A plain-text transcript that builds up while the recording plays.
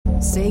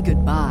Say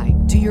goodbye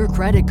to your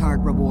credit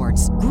card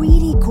rewards.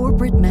 Greedy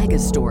corporate mega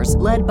stores,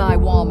 led by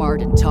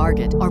Walmart and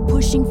Target, are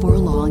pushing for a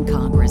law in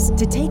Congress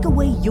to take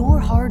away your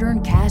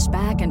hard-earned cash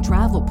back and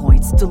travel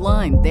points to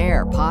line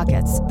their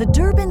pockets. The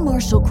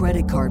Durbin-Marshall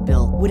credit card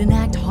bill would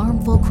enact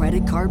harmful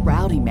credit card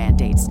routing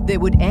mandates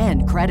that would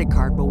end credit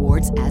card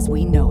rewards as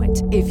we know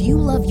it. If you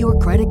love your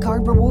credit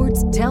card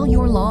rewards, tell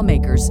your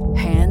lawmakers,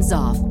 hands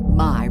off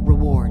my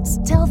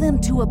rewards. Tell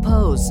them to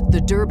oppose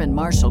the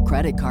Durbin-Marshall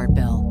credit card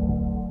bill.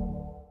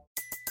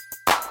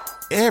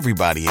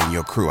 Everybody in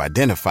your crew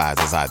identifies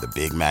as either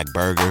Big Mac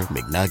Burger,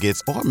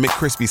 McNuggets, or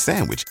McCrispy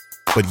Sandwich.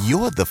 But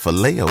you're the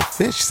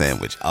Filet-O-Fish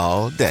Sandwich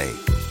all day.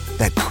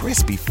 That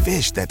crispy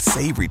fish, that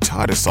savory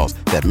tartar sauce,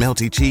 that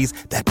melty cheese,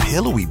 that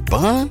pillowy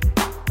bun.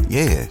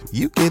 Yeah,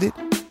 you get it.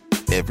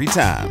 Every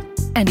time.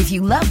 And if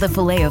you love the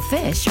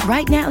Filet-O-Fish,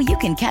 right now you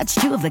can catch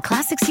two of the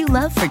classics you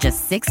love for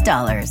just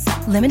 $6.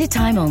 Limited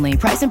time only.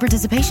 Price and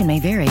participation may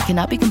vary.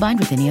 Cannot be combined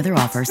with any other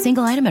offer.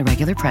 Single item at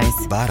regular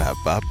price.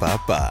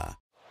 Ba-da-ba-ba-ba.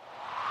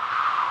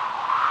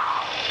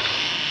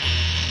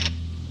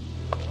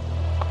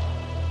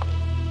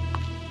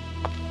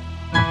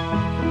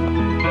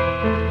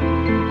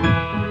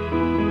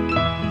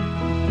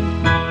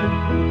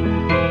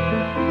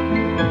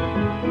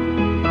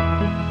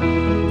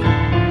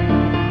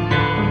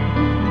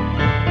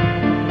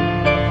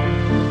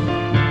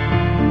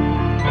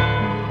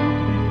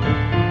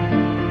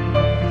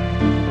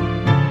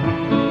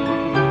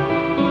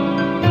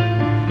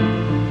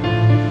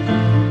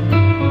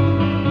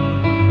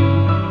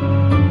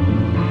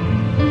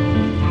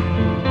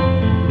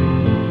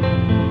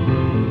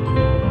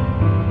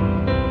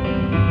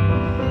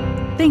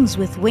 Things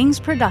with Wings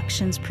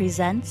Productions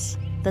presents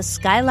The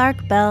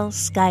Skylark Bell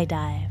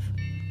Skyedive.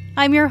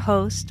 I'm your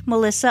host,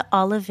 Melissa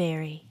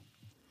Oliveri.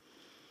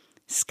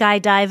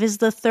 Skyedive is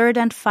the third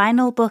and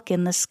final book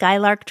in the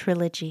Skylark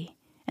trilogy,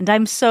 and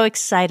I'm so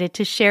excited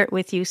to share it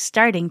with you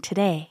starting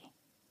today.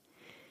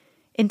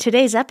 In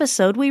today's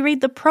episode, we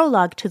read the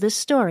prologue to the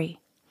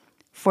story,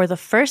 For the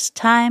First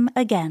Time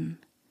Again,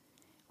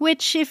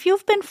 which, if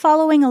you've been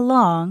following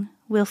along,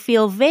 will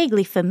feel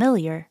vaguely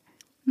familiar,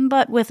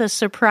 but with a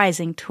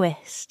surprising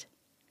twist.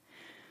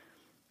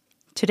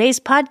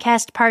 Today's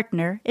podcast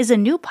partner is a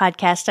new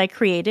podcast I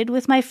created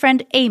with my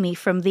friend Amy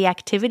from The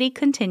Activity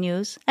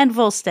Continues and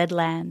Volstead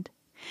Land.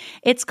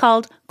 It's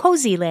called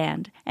Cozy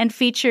Land and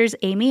features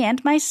Amy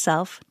and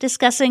myself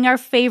discussing our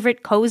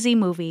favorite cozy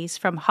movies,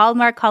 from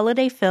Hallmark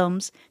holiday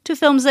films to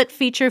films that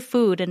feature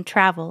food and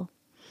travel.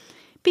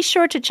 Be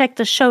sure to check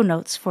the show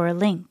notes for a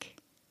link.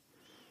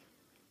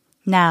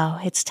 Now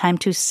it's time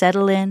to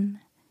settle in,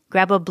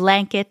 grab a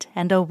blanket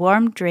and a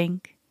warm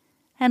drink,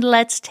 and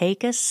let's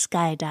take a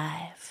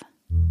skydive.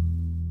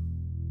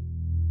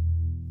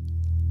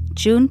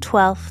 June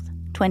 12th,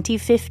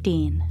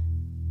 2015.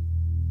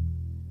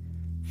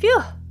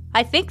 Phew,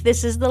 I think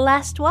this is the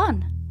last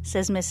one,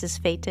 says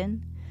Mrs.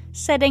 Phaeton,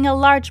 setting a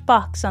large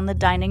box on the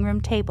dining room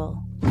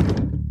table.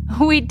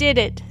 We did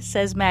it,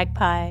 says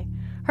Magpie,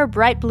 her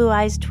bright blue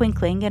eyes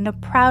twinkling and a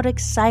proud,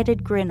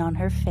 excited grin on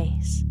her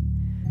face.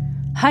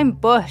 I'm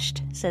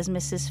bushed, says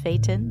Mrs.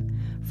 Phaeton,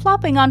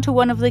 flopping onto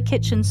one of the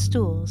kitchen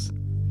stools.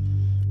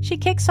 She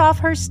kicks off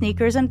her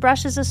sneakers and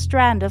brushes a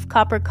strand of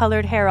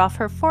copper-colored hair off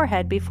her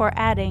forehead before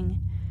adding,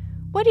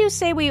 "What do you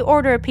say we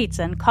order a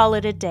pizza and call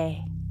it a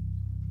day?"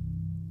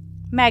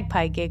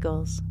 Magpie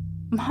giggles.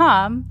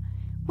 "Mom,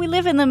 we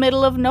live in the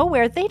middle of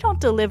nowhere. They don't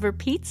deliver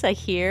pizza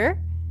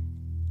here."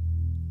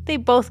 They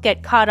both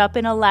get caught up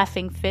in a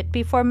laughing fit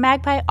before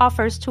Magpie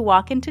offers to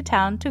walk into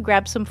town to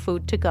grab some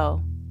food to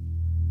go.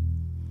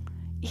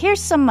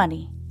 "Here's some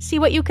money. See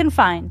what you can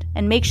find,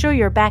 and make sure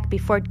you're back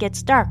before it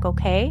gets dark,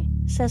 okay?"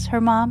 says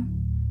her mom.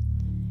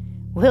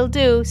 "Will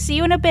do. See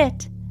you in a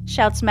bit,"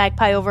 shouts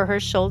Magpie over her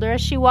shoulder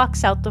as she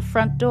walks out the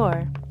front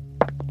door.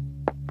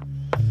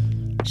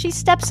 She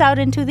steps out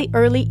into the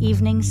early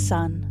evening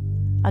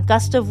sun, a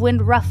gust of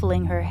wind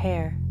ruffling her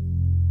hair.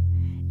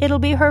 It'll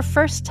be her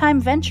first time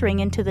venturing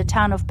into the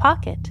town of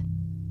Pocket.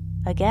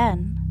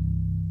 Again.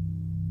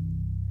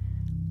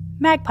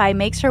 Magpie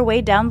makes her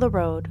way down the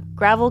road,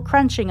 gravel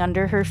crunching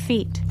under her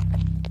feet.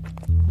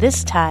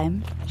 This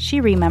time,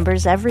 she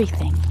remembers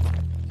everything.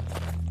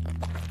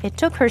 It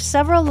took her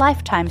several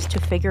lifetimes to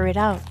figure it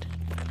out.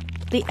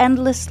 The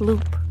endless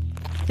loop,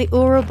 the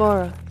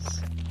Ouroboros.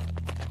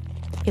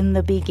 In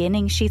the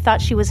beginning, she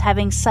thought she was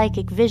having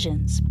psychic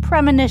visions,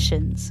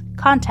 premonitions,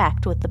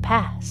 contact with the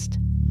past.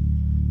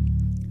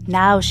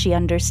 Now she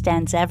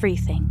understands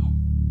everything.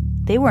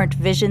 They weren't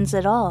visions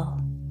at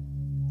all.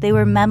 They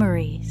were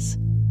memories.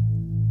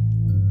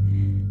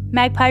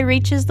 Magpie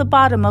reaches the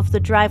bottom of the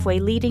driveway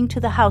leading to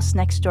the house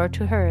next door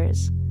to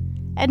hers,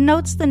 and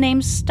notes the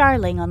name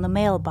Starling on the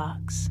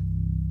mailbox.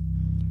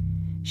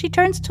 She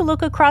turns to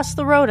look across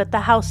the road at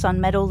the house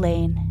on Meadow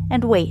Lane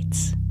and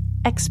waits,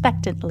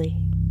 expectantly.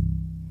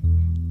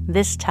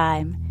 This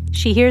time,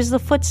 she hears the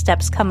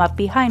footsteps come up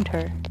behind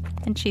her,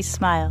 and she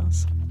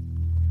smiles.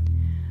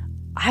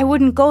 "I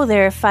wouldn't go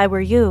there if I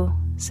were you,"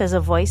 says a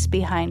voice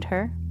behind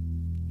her.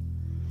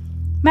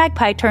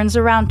 Magpie turns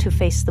around to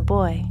face the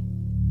boy.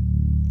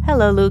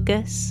 "Hello,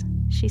 Lucas,"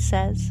 she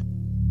says.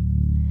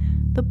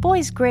 The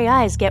boy's gray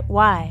eyes get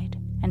wide,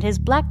 and his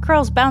black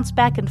curls bounce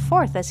back and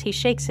forth as he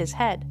shakes his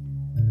head.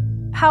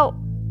 How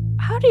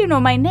do you know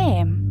my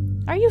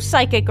name? Are you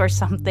psychic or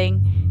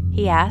something?"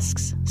 he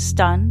asks,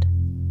 stunned.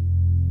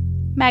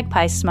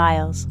 Magpie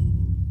smiles.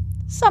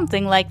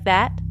 "Something like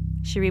that,"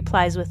 she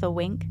replies with a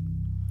wink.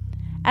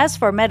 "As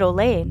for Meadow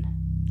Lane,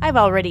 I've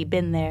already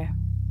been there.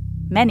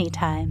 Many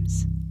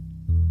times."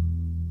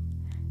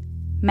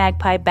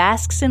 Magpie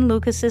basks in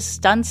Lucas's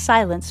stunned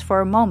silence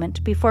for a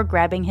moment before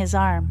grabbing his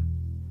arm.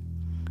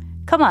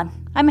 "Come on,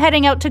 I'm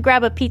heading out to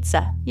grab a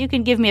pizza. You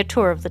can give me a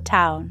tour of the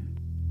town."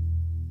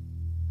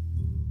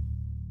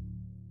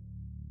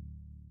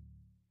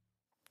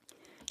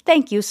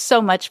 Thank you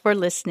so much for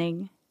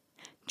listening.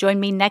 Join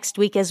me next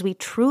week as we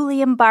truly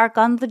embark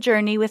on the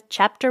journey with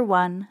Chapter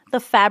 1,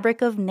 The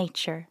Fabric of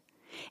Nature,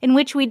 in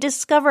which we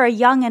discover a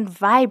young and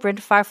vibrant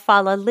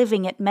Farfalla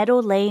living at Meadow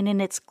Lane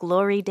in its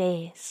glory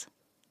days.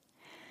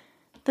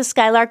 The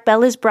Skylark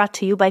Bell is brought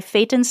to you by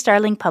Phaeton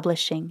Starling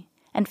Publishing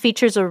and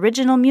features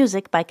original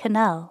music by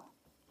Cannell.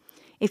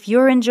 If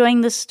you're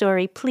enjoying this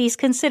story, please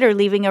consider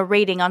leaving a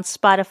rating on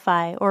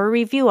Spotify or a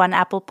review on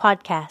Apple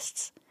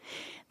Podcasts.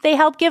 They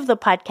help give the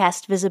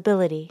podcast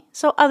visibility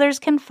so others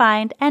can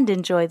find and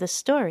enjoy the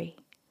story.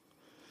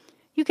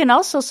 You can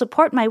also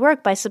support my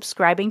work by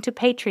subscribing to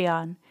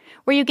Patreon,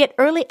 where you get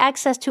early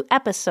access to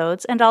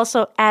episodes and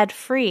also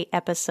ad-free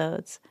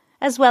episodes,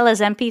 as well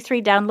as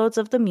MP3 downloads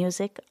of the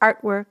music,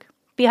 artwork,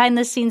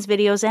 behind-the-scenes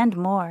videos, and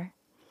more.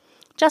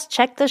 Just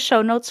check the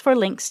show notes for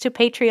links to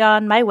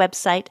Patreon, my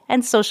website,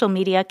 and social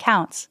media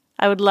accounts.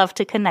 I would love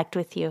to connect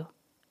with you.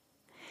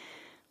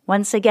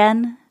 Once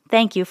again,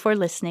 thank you for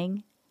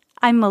listening.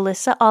 I'm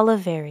Melissa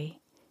Oliveri,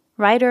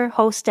 writer,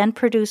 host, and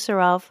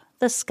producer of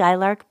the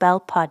Skylark Bell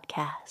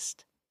Podcast.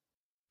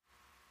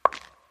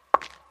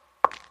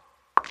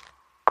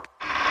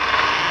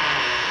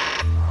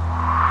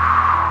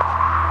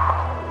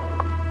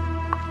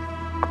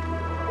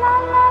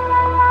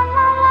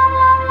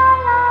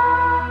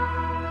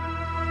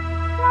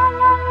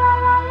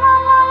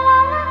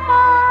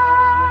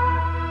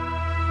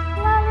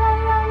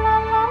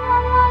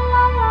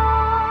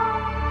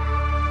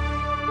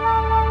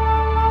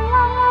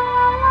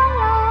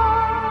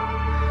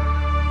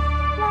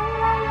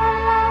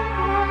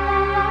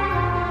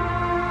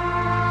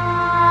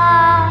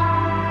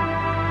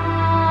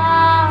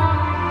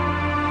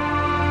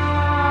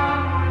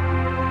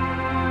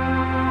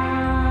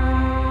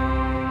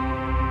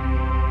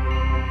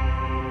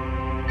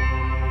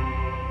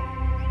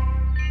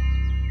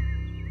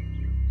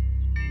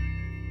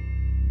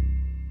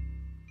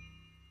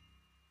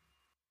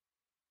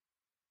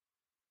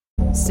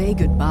 Say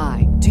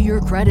goodbye to your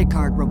credit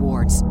card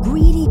rewards.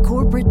 Greedy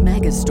corporate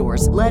mega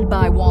stores, led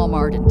by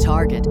Walmart and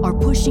Target, are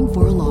pushing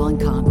for a law in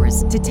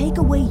Congress to take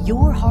away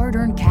your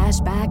hard-earned cash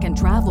back and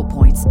travel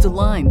points to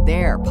line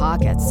their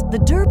pockets. The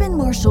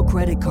Durbin-Marshall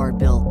credit card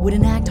bill would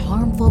enact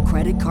harmful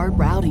credit card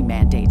routing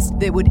mandates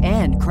that would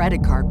end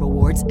credit card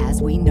rewards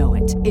as we know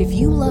it. If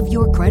you love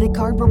your credit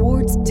card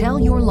rewards, tell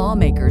your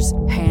lawmakers,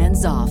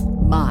 hands off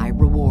my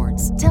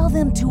rewards. Tell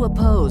them to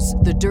oppose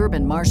the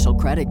Durbin-Marshall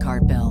credit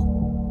card bill.